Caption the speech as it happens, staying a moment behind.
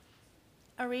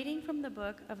A reading from the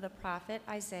book of the prophet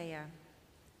Isaiah.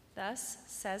 Thus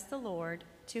says the Lord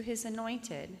to his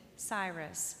anointed,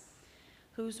 Cyrus,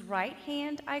 whose right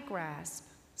hand I grasp,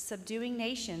 subduing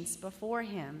nations before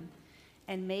him,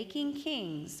 and making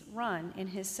kings run in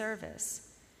his service,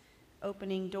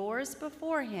 opening doors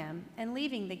before him and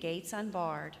leaving the gates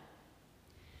unbarred.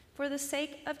 For the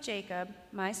sake of Jacob,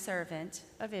 my servant,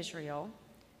 of Israel,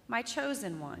 my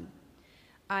chosen one,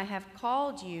 I have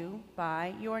called you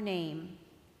by your name,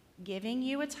 giving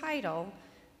you a title,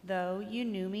 though you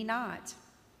knew me not.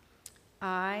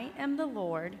 I am the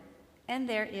Lord, and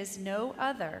there is no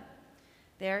other.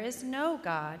 There is no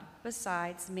God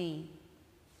besides me.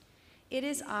 It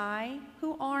is I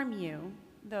who arm you,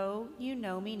 though you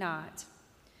know me not,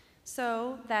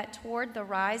 so that toward the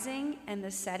rising and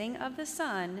the setting of the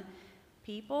sun,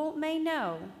 people may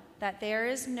know that there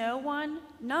is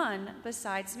none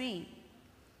besides me.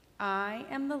 I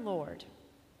am the Lord.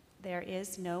 There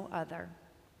is no other.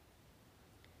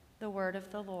 The word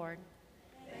of the Lord.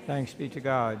 Thanks be to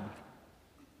God.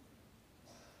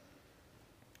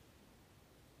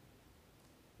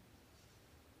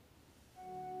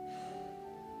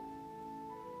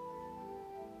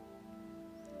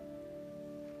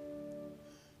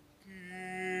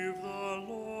 Give the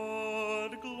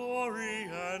Lord glory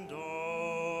and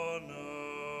honor.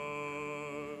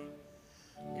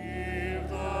 Give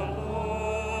the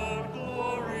Lord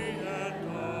glory and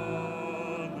honor.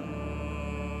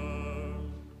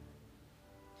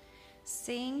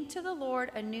 Sing to the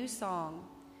Lord a new song.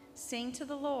 Sing to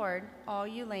the Lord, all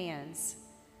you lands.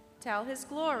 Tell his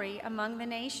glory among the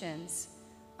nations,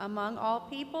 among all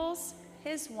peoples,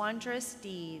 his wondrous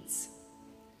deeds.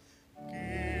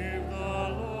 Give the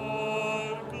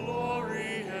Lord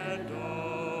glory and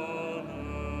honor.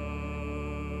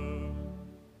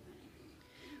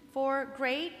 For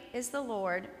great is the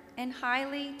Lord, and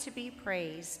highly to be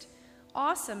praised.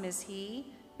 Awesome is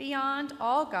he beyond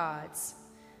all gods.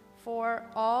 For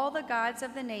all the gods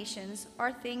of the nations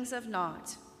are things of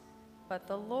naught, but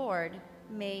the Lord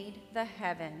made the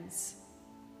heavens.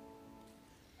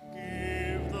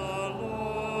 Give the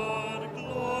Lord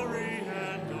glory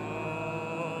and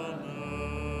honor.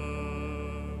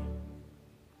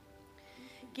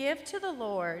 Give to the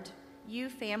Lord, you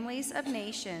families of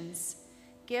nations.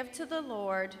 Give to the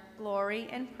Lord glory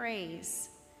and praise.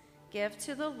 Give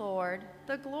to the Lord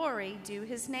the glory due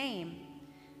his name.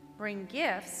 Bring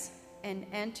gifts and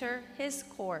enter his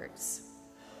courts.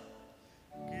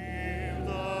 Give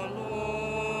the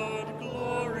Lord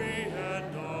glory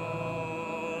and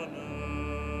honor.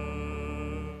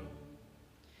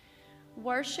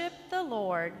 Worship the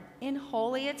Lord in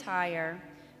holy attire.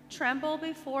 Tremble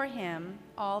before him,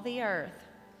 all the earth.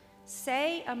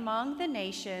 Say among the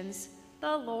nations,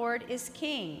 the Lord is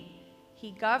king. He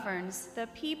governs the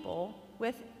people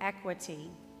with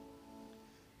equity.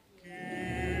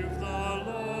 Give the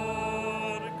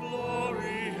Lord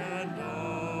glory and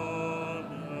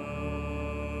honor.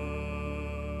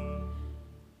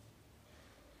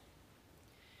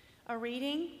 A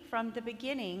reading from the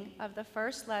beginning of the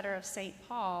first letter of St.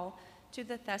 Paul to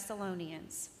the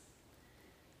Thessalonians.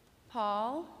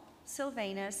 Paul,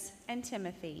 Silvanus, and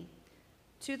Timothy,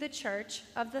 to the church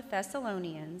of the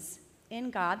Thessalonians, in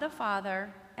God the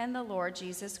Father and the Lord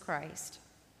Jesus Christ.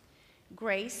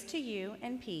 Grace to you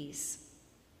and peace.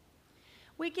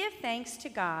 We give thanks to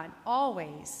God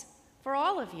always for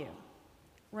all of you,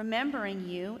 remembering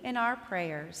you in our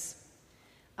prayers,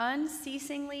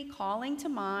 unceasingly calling to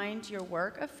mind your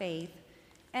work of faith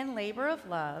and labor of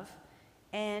love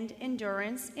and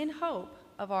endurance in hope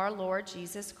of our Lord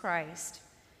Jesus Christ,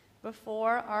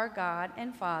 before our God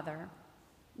and Father,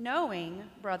 knowing,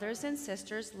 brothers and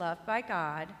sisters loved by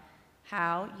God,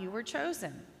 how you were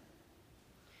chosen.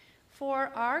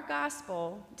 For our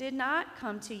gospel did not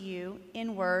come to you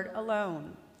in word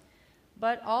alone,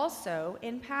 but also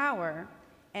in power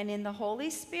and in the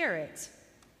Holy Spirit,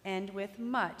 and with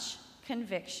much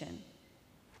conviction.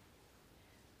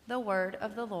 The word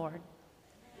of the Lord.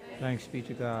 Thanks be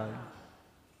to God.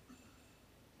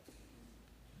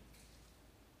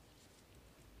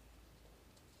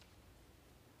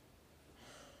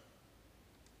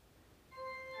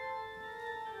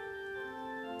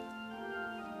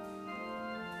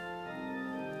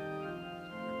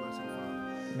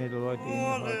 May the Lord be in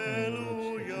your heart and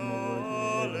in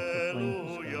your lips, that you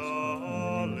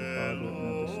may worthily live and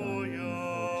proclaim his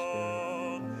gospel.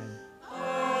 In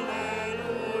the name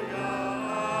of the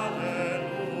Father, and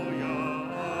of the Son, and of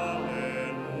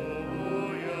the Holy Spirit.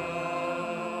 Amen.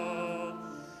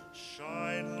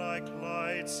 Shine like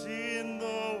lights in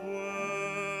the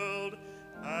world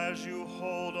as you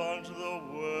hold on to the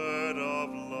word of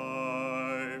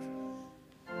life.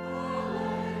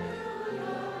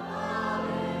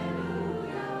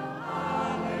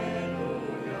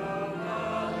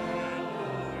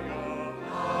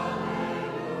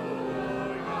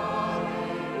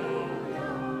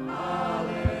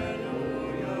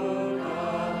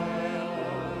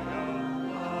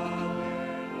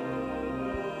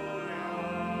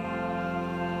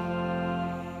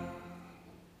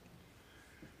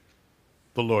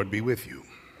 The Lord be with you.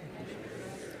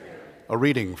 A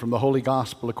reading from the Holy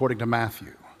Gospel according to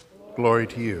Matthew. Glory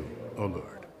to you, O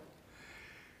Lord.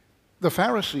 The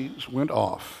Pharisees went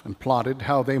off and plotted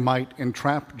how they might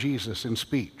entrap Jesus in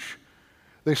speech.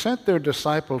 They sent their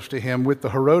disciples to him with the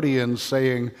Herodians,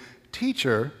 saying,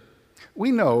 "Teacher,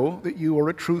 we know that you are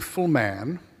a truthful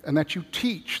man and that you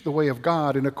teach the way of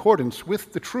God in accordance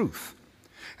with the truth.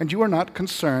 And you are not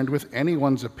concerned with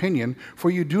anyone's opinion,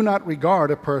 for you do not regard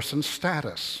a person's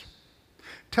status.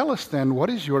 Tell us then, what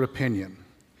is your opinion?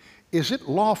 Is it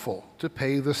lawful to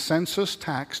pay the census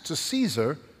tax to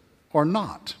Caesar or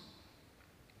not?"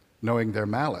 Knowing their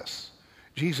malice,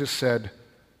 Jesus said,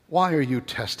 "Why are you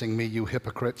testing me, you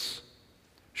hypocrites?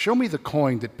 Show me the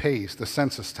coin that pays the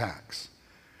census tax."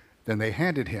 Then they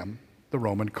handed him the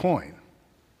Roman coin.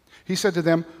 He said to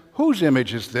them, "Whose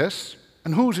image is this,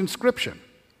 and whose inscription?"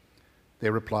 They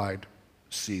replied,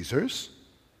 "Caesar's."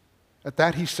 At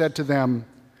that he said to them,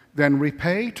 "Then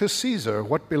repay to Caesar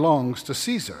what belongs to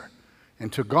Caesar,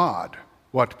 and to God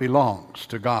what belongs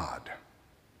to God."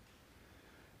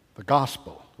 The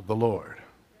Gospel of the Lord.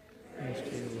 Praise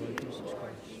to you, Lord Jesus Christ.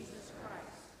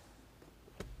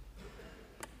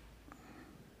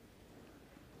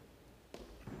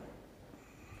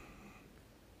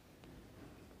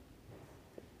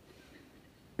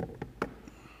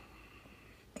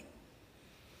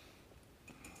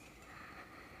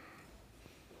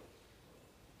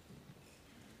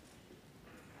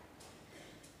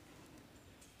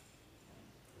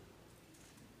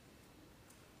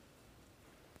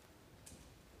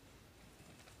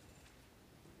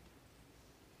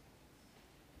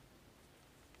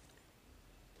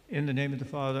 In the name of the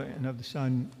Father, and of the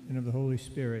Son, and of the Holy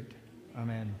Spirit.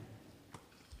 Amen.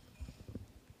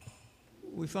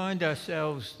 We find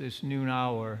ourselves this noon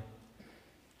hour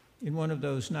in one of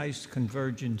those nice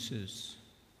convergences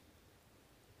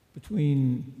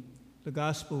between the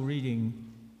gospel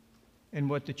reading and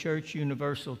what the Church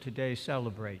Universal today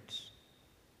celebrates,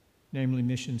 namely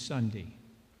Mission Sunday.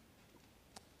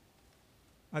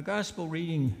 Our gospel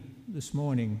reading this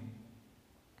morning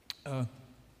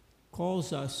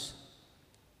calls us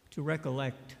to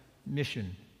recollect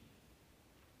mission.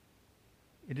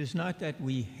 It is not that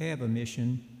we have a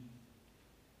mission,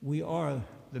 we are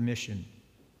the mission.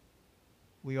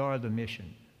 We are the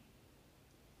mission.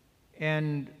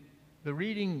 And the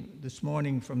reading this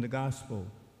morning from the gospel,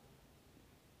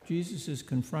 Jesus is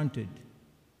confronted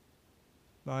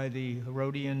by the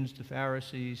Herodians, the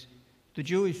Pharisees, the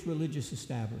Jewish religious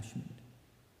establishment.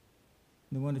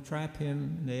 They want to trap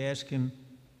him, and they ask him,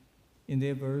 in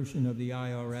their version of the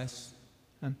YrA,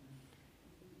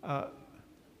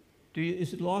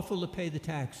 is it lawful to pay the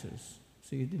taxes?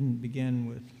 So you didn't begin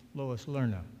with Lois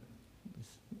Lerner. It was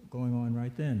going on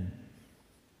right then.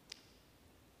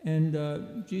 And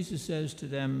Jesus says to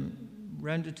them,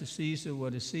 "Render to Caesar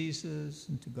what is Caesar's,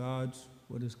 and to God's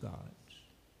what is God's."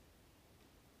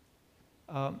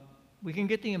 We can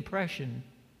get the impression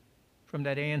from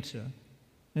that answer,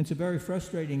 and it's a very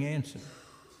frustrating answer,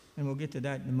 and we'll get to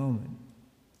that in a moment,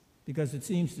 because it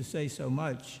seems to say so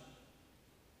much,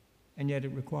 and yet it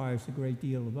requires a great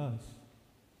deal of us,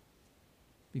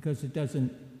 because it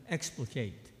doesn't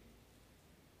explicate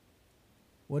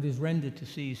what is rendered to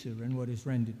Caesar and what is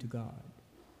rendered to God.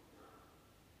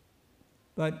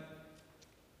 But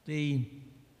the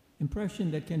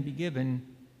impression that can be given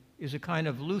is a kind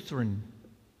of Lutheran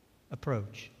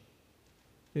approach.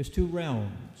 There's two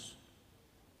realms,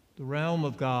 the realm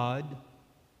of God,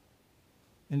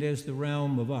 and there's the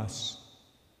realm of us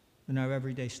and our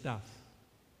everyday stuff.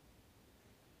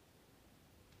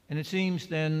 And it seems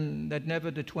then that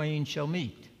never the twain shall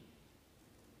meet.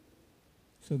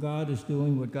 So God is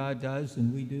doing what God does,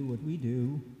 and we do what we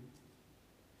do,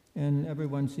 and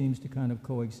everyone seems to kind of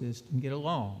coexist and get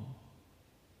along.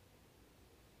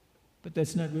 But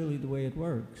that's not really the way it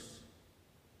works.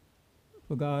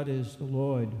 For God is the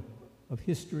Lord of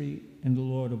history and the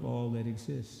Lord of all that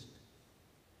exists.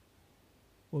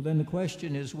 Well, then the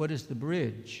question is, what is the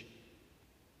bridge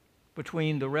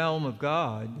between the realm of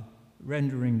God,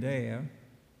 rendering there,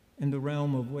 and the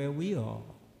realm of where we are?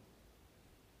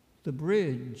 The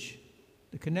bridge,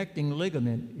 the connecting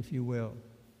ligament, if you will,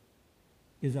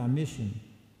 is our mission,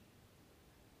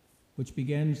 which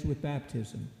begins with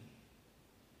baptism.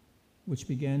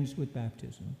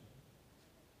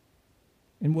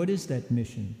 And what is that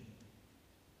mission?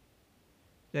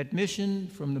 That mission,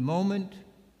 from the moment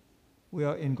we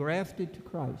are engrafted to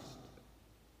Christ,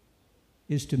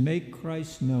 is to make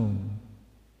Christ known,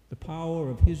 the power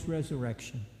of his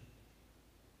resurrection,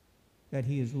 that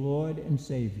he is Lord and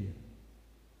Savior,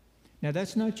 Now,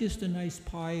 that's not just a nice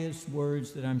pious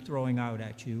words that I'm throwing out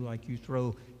at you like you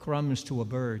throw crumbs to a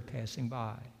bird passing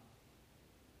by.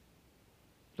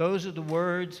 Those are the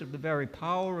words of the very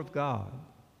power of God,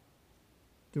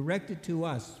 directed to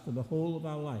us for the whole of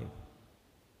our life,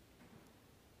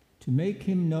 to make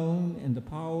him known in the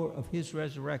power of his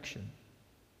resurrection.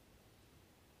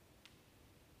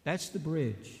 That's the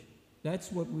bridge.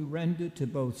 That's what we render to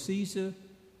both Caesar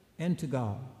and to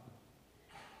God.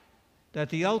 That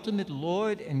the ultimate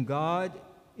Lord and God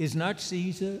is not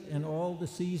Caesar and all the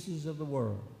Caesars of the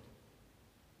world.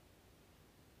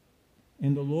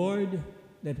 And the Lord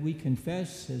that we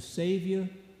confess as Savior,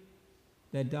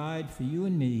 that died for you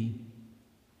and me,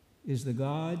 is the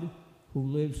God who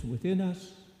lives within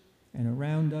us and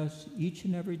around us each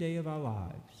and every day of our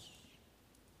lives.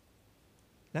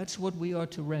 That's what we are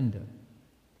to render.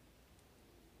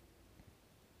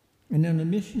 And on a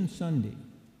Mission Sunday,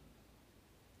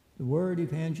 the word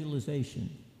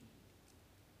evangelization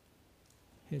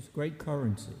has great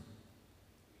currency.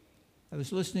 I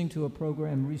was listening to a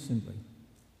program recently.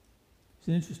 It's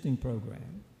an interesting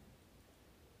program.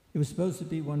 It was supposed to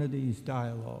be one of these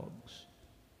dialogues.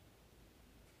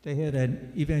 They had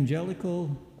an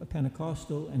evangelical, a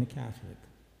Pentecostal, and a Catholic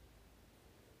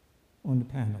on the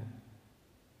panel.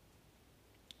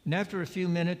 And after a few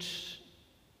minutes,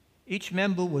 each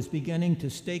member was beginning to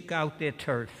stake out their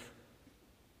turf.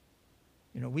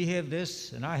 You know, we have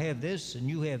this, and I have this, and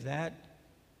you have that.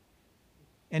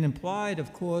 And implied,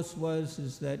 of course,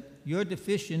 is that you're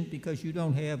deficient because you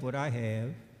don't have what I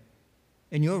have,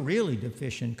 and you're really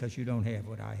deficient because you don't have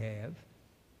what I have,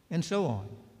 and so on.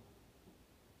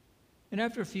 And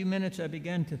after a few minutes, I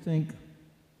began to think,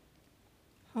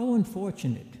 how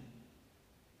unfortunate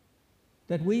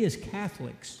that we as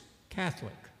Catholic,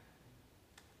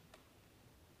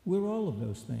 we're all of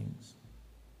those things.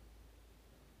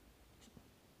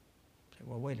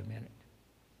 Well, wait a minute.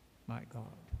 My God.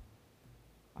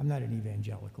 I'm not an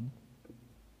evangelical.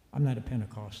 I'm not a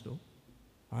Pentecostal.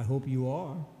 I hope you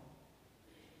are.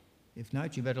 If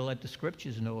not, you better let the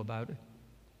scriptures know about it.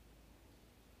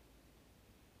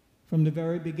 From the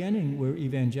very beginning, we're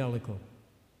evangelical.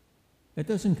 That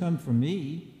doesn't come from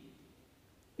me.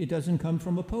 It doesn't come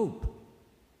from a pope.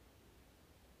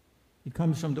 It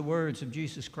comes from the words of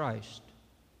Jesus Christ.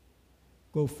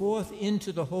 Go forth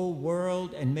into the whole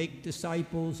world and make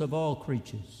disciples of all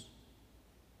creatures,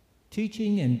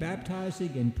 teaching and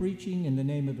baptizing and preaching in the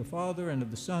name of the Father and of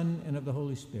the Son and of the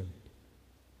Holy Spirit.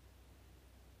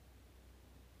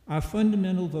 Our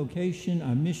fundamental vocation,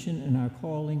 our mission, and our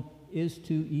calling is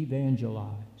to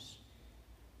evangelize.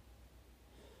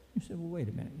 You say, well, wait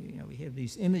a minute. You know, we have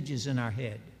these images in our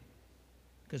head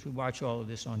because we watch all of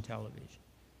this on television.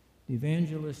 The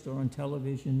evangelists are on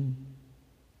television,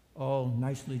 all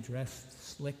nicely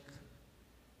dressed, slick,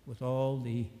 with all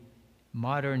the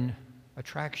modern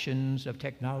attractions of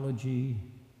technology,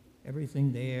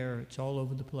 everything there, it's all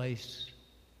over the place.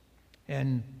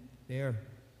 And they're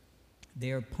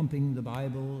pumping the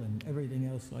Bible and everything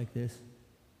else like this.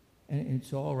 And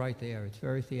it's all right there. It's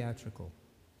very theatrical.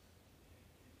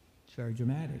 It's very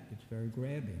dramatic. It's very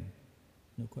grabbing.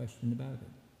 No question about it.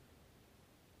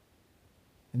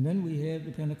 And then we have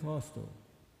the Pentecostal.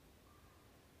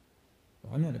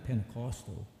 Well, I'm not a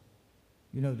Pentecostal.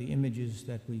 You know the images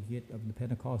that we get of the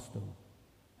Pentecostal,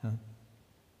 huh?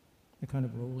 They're kind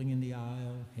of rolling in the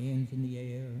aisle, hands in the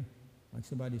air, like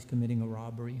somebody's committing a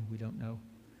robbery. We don't know.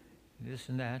 This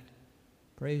and that.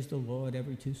 Praise the Lord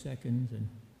every 2 seconds. And,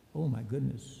 oh my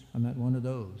goodness, I'm not one of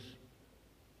those.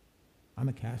 I'm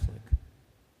a Catholic.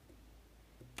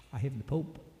 I have the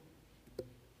Pope.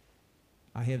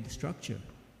 I have the structure.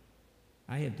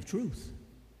 I have the truth.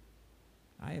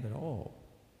 I have it all.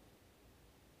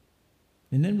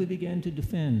 And then we began to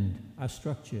defend our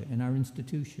structure and our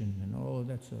institution and all of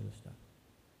that sort of stuff.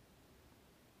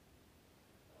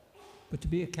 But to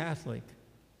be a Catholic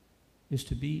is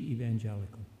to be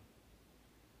evangelical.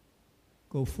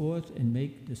 Go forth and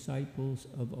make disciples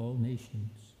of all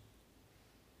nations,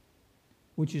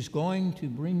 which is going to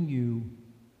bring you,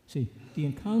 see, the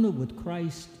encounter with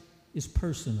Christ is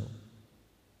personal.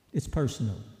 It's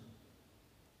personal.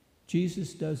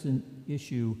 Jesus doesn't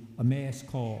issue a mass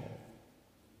call.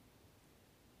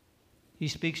 He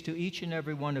speaks to each and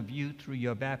every one of you through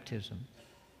your baptism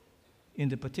in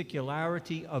the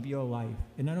particularity of your life.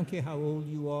 And I don't care how old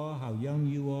you are, how young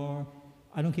you are.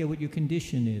 I don't care what your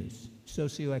condition is,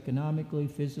 socioeconomically,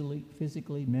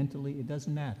 physically, mentally, it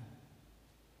doesn't matter.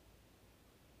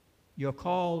 Your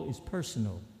call is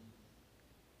personal,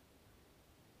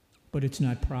 but it's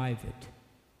not private.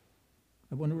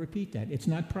 I want to repeat that. It's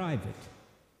not private.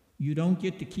 You don't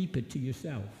get to keep it to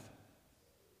yourself.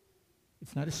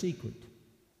 It's not a secret.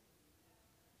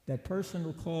 That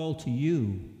personal call to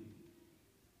you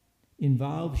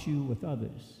involves you with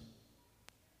others.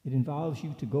 It involves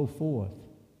you to go forth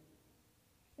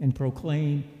and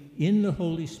proclaim in the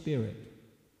Holy Spirit.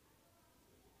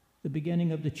 The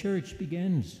beginning of the church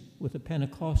begins with a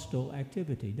Pentecostal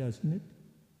activity, doesn't it?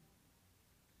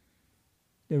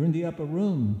 They're in the upper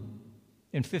room,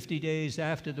 and 50 days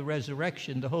after the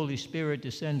resurrection, the Holy Spirit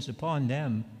descends upon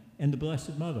them and the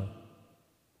Blessed Mother.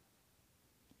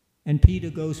 And Peter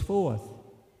goes forth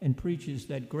and preaches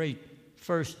that great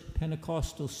first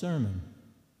Pentecostal sermon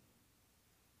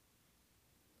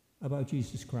about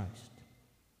Jesus Christ.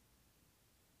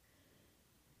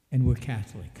 And we're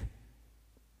Catholic.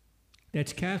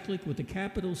 That's Catholic with a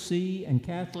capital C and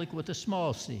Catholic with a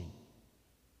small c.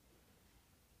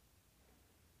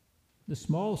 The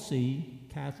small c,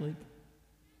 Catholic,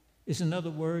 is another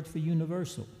word for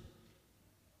universal.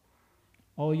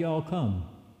 All y'all come.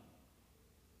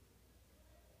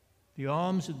 The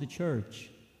arms of the church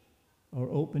are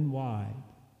open wide.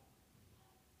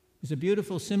 There's a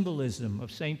beautiful symbolism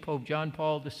of St. Pope John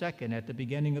Paul II at the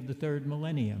beginning of the third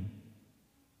millennium.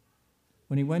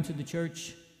 When he went to the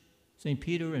church, St.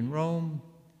 Peter in Rome,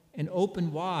 and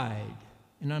opened wide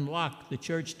and unlocked the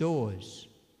church doors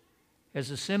as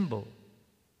a symbol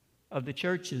of the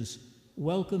church's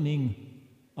welcoming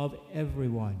of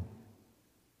everyone.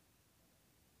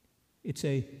 It's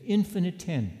an infinite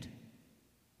tent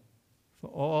for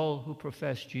all who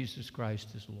profess Jesus Christ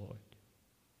as Lord.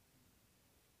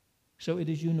 So it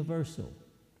is universal.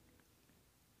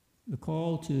 The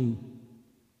call to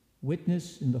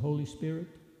witness in the Holy Spirit,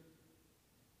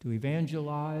 to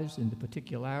evangelize in the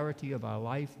particularity of our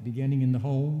life, beginning in the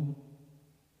home,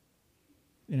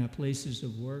 in our places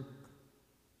of work,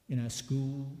 in our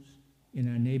schools,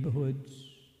 in our neighborhoods.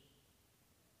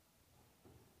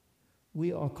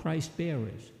 We are Christ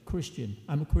bearers. Christian.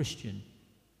 I'm a Christian.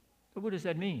 But what does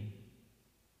that mean?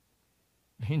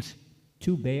 It means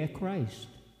to bear Christ,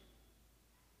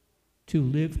 to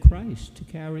live Christ, to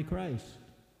carry Christ.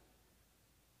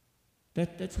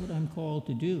 That's what I'm called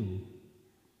to do.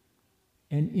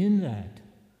 And in that,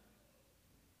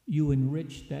 you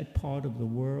enrich that part of the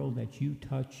world that you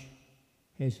touch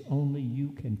as only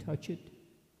you can touch it,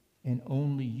 and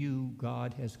only you,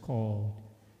 God, has called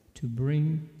to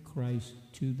bring Christ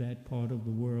to that part of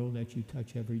the world that you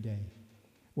touch every day.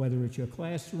 Whether it's your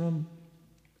classroom,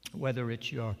 whether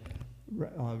it's your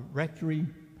rectory,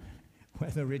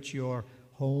 whether it's your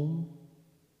home,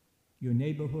 your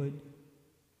neighborhood.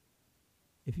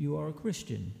 If you are a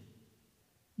Christian,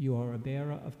 you are a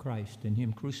bearer of Christ and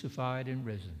Him crucified and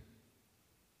risen.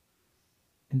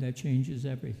 And that changes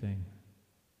everything.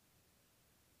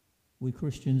 We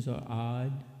Christians are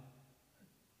odd.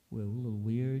 We're a little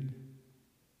weird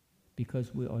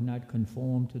because we are not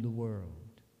conformed to the world.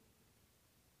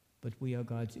 But we are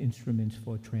God's instruments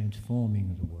for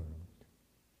transforming the world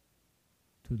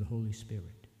through the Holy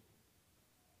Spirit.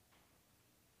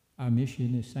 Our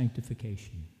mission is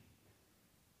sanctification.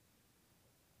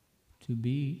 To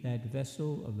be that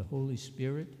vessel of the Holy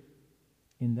Spirit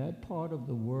in that part of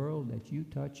the world that you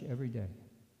touch every day.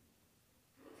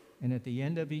 And at the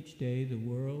end of each day, the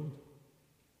world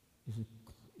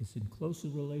is in closer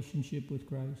relationship with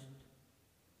Christ,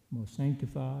 more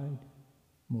sanctified,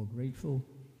 more grateful,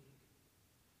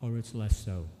 or it's less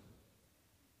so.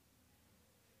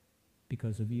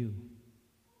 Because of you,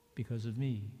 because of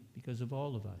me, because of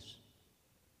all of us.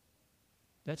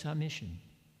 That's our mission.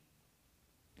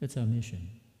 That's our mission.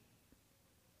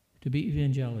 To be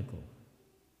evangelical,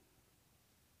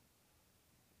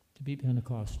 to be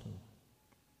Pentecostal,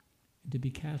 and to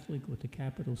be Catholic with a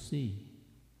capital C.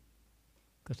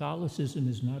 Catholicism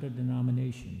is not a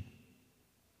denomination.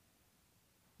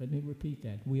 Let me repeat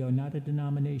that. We are not a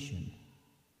denomination.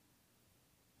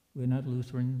 We're not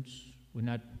Lutherans. We're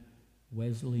not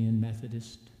Wesleyan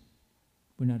Methodist.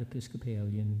 We're not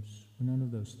Episcopalians. We're none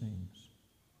of those things.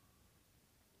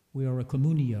 We are a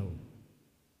communio.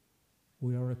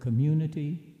 We are a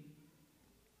community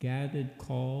gathered,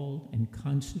 called, and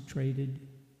concentrated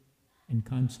and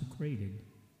consecrated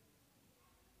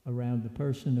around the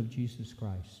person of Jesus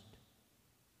Christ,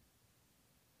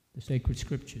 the sacred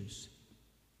scriptures,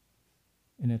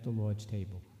 and at the Lord's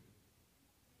table.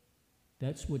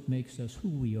 That's what makes us who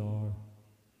we are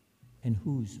and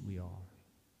whose we are.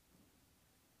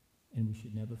 And we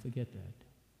should never forget that.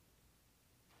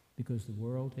 Because the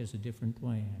world has a different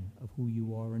plan of who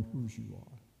you are and whose you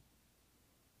are.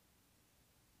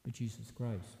 But Jesus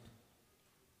Christ,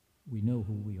 we know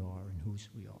who we are and whose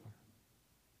we are.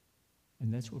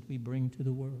 And that's what we bring to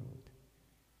the world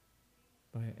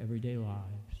by our everyday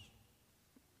lives.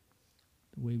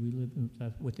 the way we live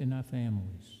within our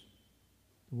families,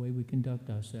 the way we conduct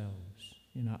ourselves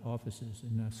in our offices,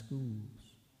 in our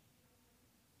schools,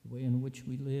 the way in which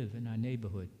we live in our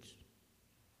neighborhoods.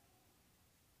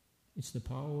 It's the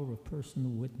power of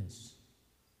personal witness.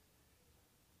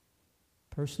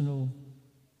 Personal,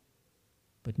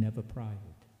 but never private.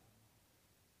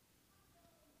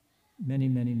 Many,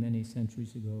 many, many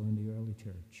centuries ago in the early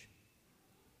church,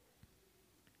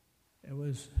 there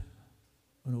was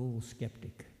an old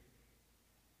skeptic,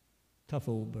 tough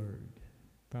old bird.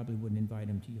 Probably wouldn't invite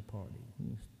him to your party.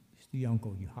 He's the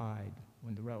uncle you hide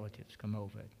when the relatives come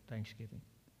over at Thanksgiving.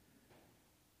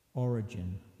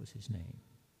 Origen was his name.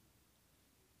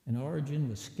 And Origen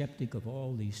was skeptic of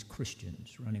all these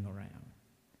Christians running around.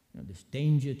 This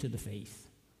danger to the faith.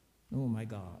 Oh my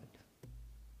God.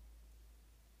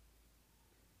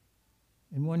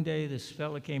 And one day this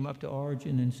fella came up to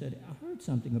Origen and said, I heard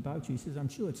something about you. He says, I'm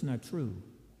sure it's not true.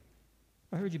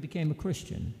 I heard you became a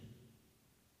Christian.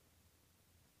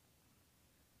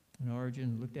 And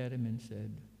Origen looked at him and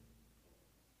said,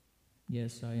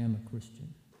 yes, I am a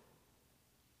Christian.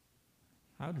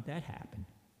 How did that happen?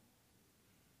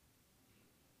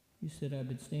 He said, I've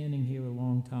been standing here a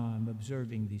long time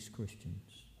observing these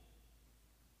Christians.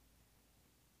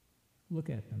 Look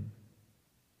at them.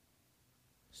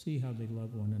 See how they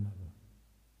love one another.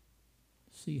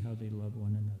 See how they love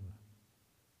one another.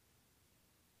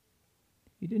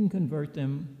 He didn't convert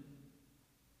them.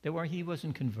 He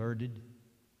wasn't converted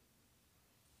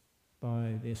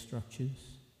by their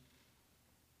structures,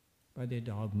 by their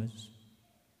dogmas.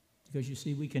 Because you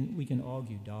see, we can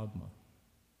argue dogma.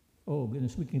 Oh,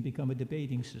 goodness, we can become a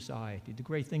debating society. The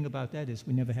great thing about that is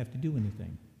we never have to do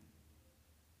anything.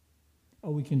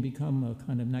 Or we can become a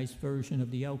kind of nice version of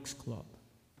the Elks Club,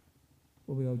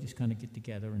 where we all just kind of get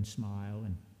together and smile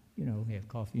and, have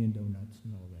coffee and donuts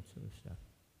and all that sort of stuff.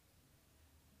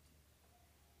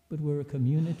 But we're a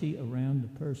community around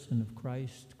the person of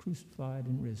Christ, crucified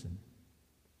and risen.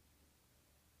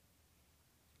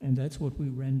 And that's what we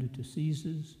render to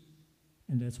Caesar's,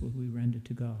 and that's what we render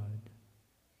to God.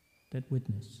 That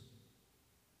witness.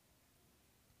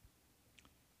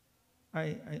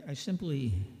 I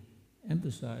simply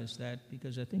emphasize that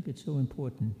because I think it's so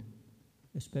important,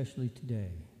 especially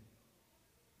today.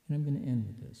 And I'm going to end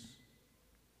with this.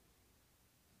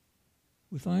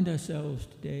 We find ourselves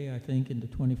today, I think, in the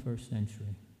 21st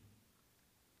century.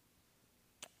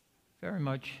 Very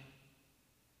much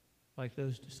like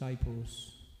those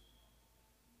disciples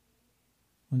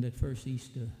on that first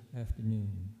Easter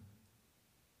afternoon,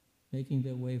 making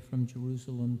their way from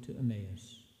Jerusalem to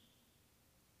Emmaus.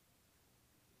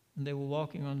 And they were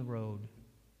walking on the road,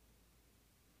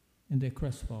 and they're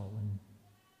crestfallen.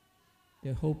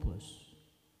 They're hopeless.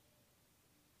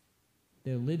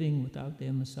 They're living without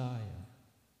their Messiah.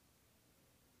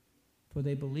 For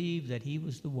they believed that he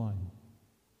was the one.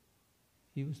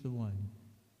 He was the one.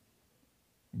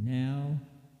 And now,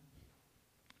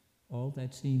 all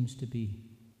that seems to be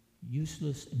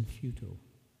useless and futile,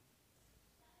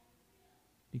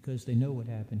 because they know what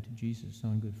happened to Jesus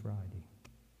on Good Friday.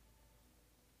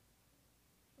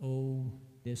 Oh,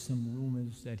 there's some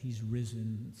rumors that he's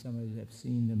risen. Some of us have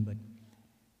seen them, but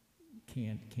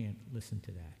can't listen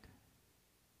to that.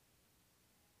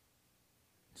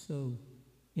 So,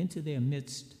 into their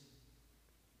midst,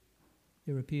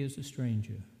 there appears a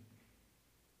stranger,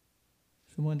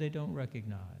 someone they don't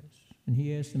recognize. And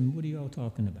he asks them, what are you all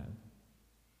talking about?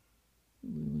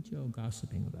 What you all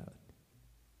gossiping about?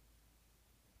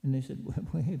 And they said,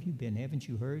 where have you been? Haven't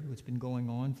you heard what's been going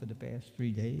on for the past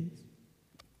 3 days?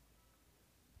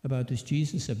 About this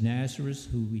Jesus of Nazareth,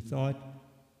 who we thought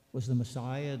was the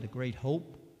Messiah, the great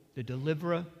hope, the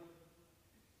deliverer.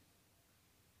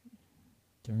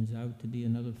 Turns out to be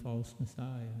another false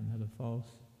Messiah, another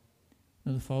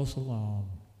false alarm.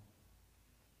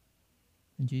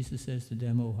 And Jesus says to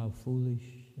them, oh, how foolish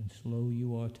and slow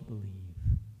you are to believe.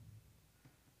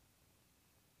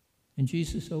 And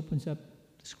Jesus opens up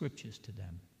the scriptures to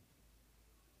them.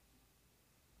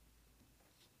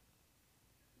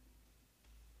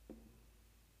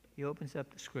 He opens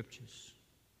up the scriptures.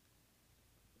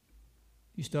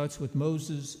 He starts with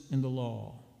Moses and the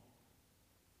law,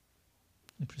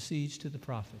 and proceeds to the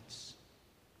prophets.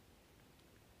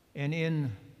 And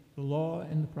in the law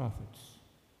and the prophets,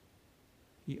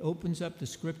 he opens up the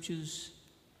scriptures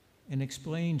and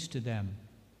explains to them.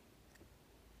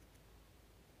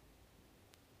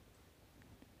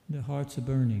 Their hearts are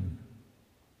burning.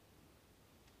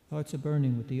 Hearts are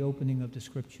burning with the opening of the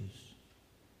scriptures.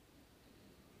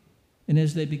 And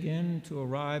as they begin to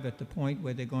arrive at the point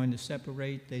where they're going to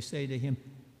separate, they say to him,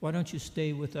 Why don't you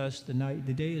stay with us the night?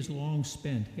 The day is long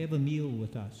spent. Have a meal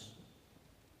with us.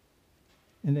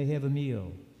 And they have a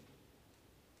meal.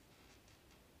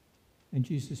 And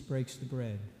Jesus breaks the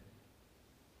bread,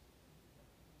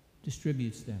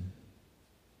 distributes them.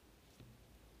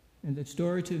 And that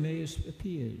story to Emmaus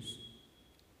appears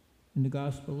in the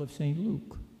Gospel of St.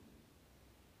 Luke.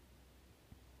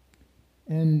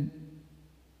 And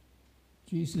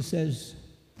Jesus says,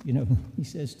 he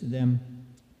says to them,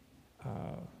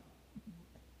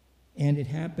 and it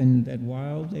happened that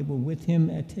while they were with him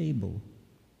at table,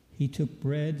 he took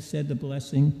bread, said the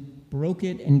blessing, broke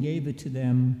it, and gave it to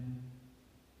them.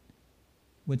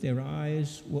 With their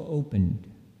eyes were opened,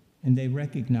 and they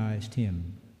recognized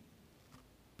him,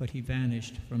 but he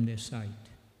vanished from their sight.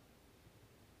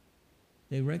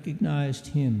 They recognized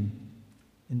him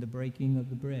in the breaking of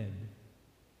the bread.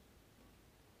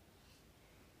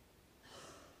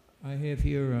 I have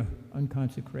here an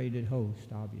unconsecrated host,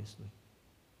 obviously.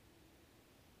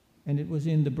 And it was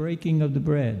in the breaking of the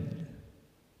bread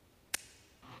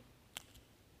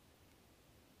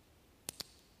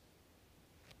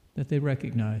that they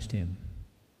recognized him.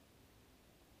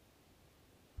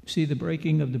 See, the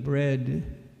breaking of the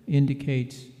bread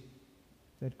indicates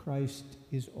that Christ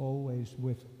is always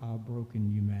with our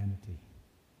broken humanity.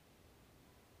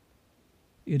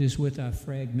 It is with our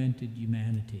fragmented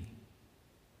humanity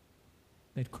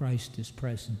that Christ is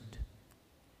present,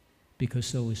 because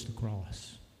so is the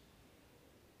cross.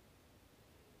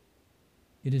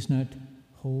 It is not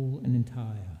whole and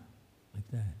entire like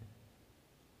that.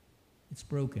 It's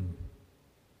broken.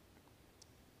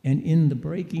 And in the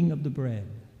breaking of the bread,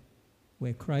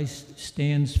 where Christ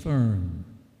stands firm,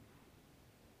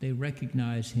 they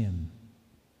recognize him.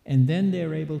 And then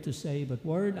they're able to say, but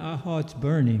weren't our hearts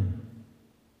burning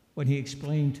when he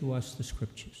explained to us the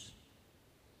Scriptures?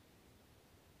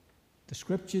 The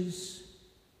Scriptures,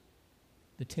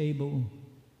 the table,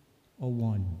 are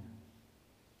one,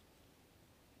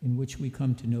 in which we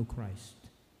come to know Christ,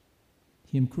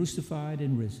 him crucified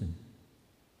and risen.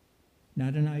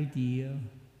 Not an idea,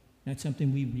 not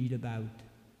something we read about,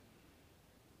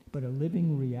 but a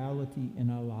living reality in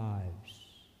our lives.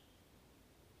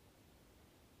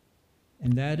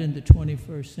 And that in the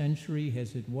 21st century,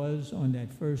 as it was on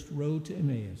that first road to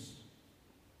Emmaus,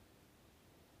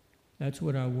 that's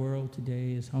what our world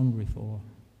today is hungry for.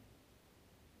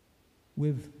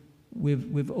 We've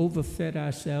overfed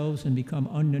ourselves and become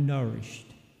undernourished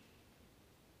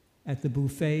at the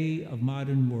buffet of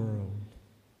modern world.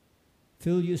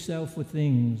 Fill yourself with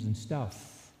things and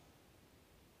stuff.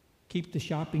 Keep the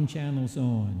shopping channels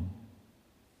on.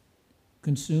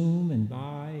 Consume and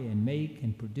buy and make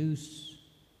and produce,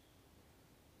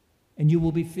 and you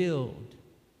will be filled.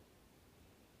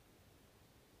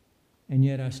 And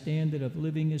yet our standard of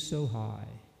living is so high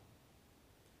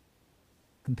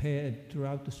compared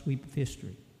throughout the sweep of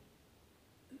history.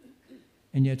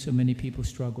 And yet so many people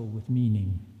struggle with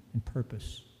meaning and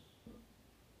purpose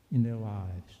in their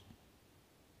lives.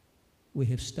 We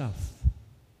have stuff,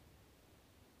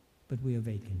 but we are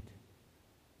vacant.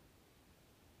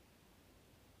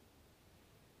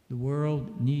 The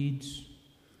world needs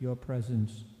your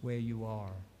presence where you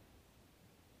are.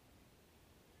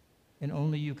 And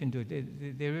only you can do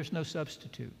it. There is no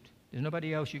substitute. There's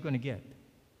nobody else you're going to get.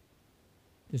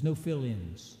 There's no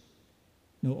fill-ins,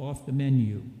 no off the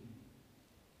menu.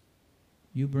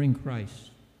 You bring Christ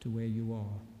to where you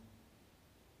are.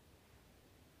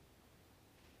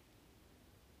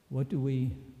 What do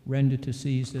we render to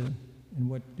Caesar, and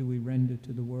what do we render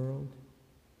to the world?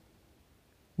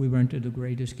 We render the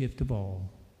greatest gift of all,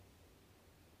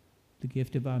 the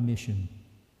gift of our mission,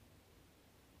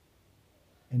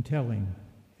 and telling,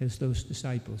 as those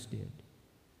disciples did,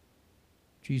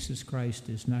 Jesus Christ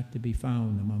is not to be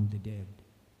found among the dead,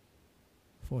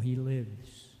 for he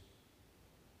lives.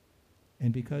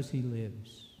 And because he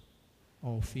lives,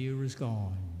 all fear is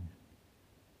gone.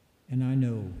 And I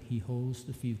know he holds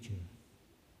the future.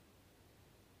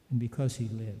 And because he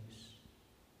lives,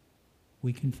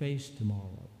 we can face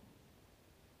tomorrow,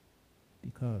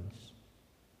 because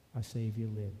our Savior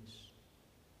lives.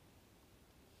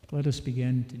 Let us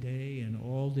begin today and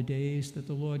all the days that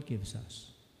the Lord gives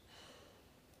us,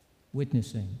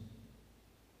 witnessing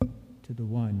to the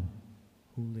one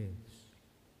who lives.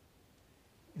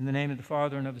 In the name of the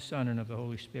Father, and of the Son, and of the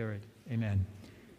Holy Spirit, amen.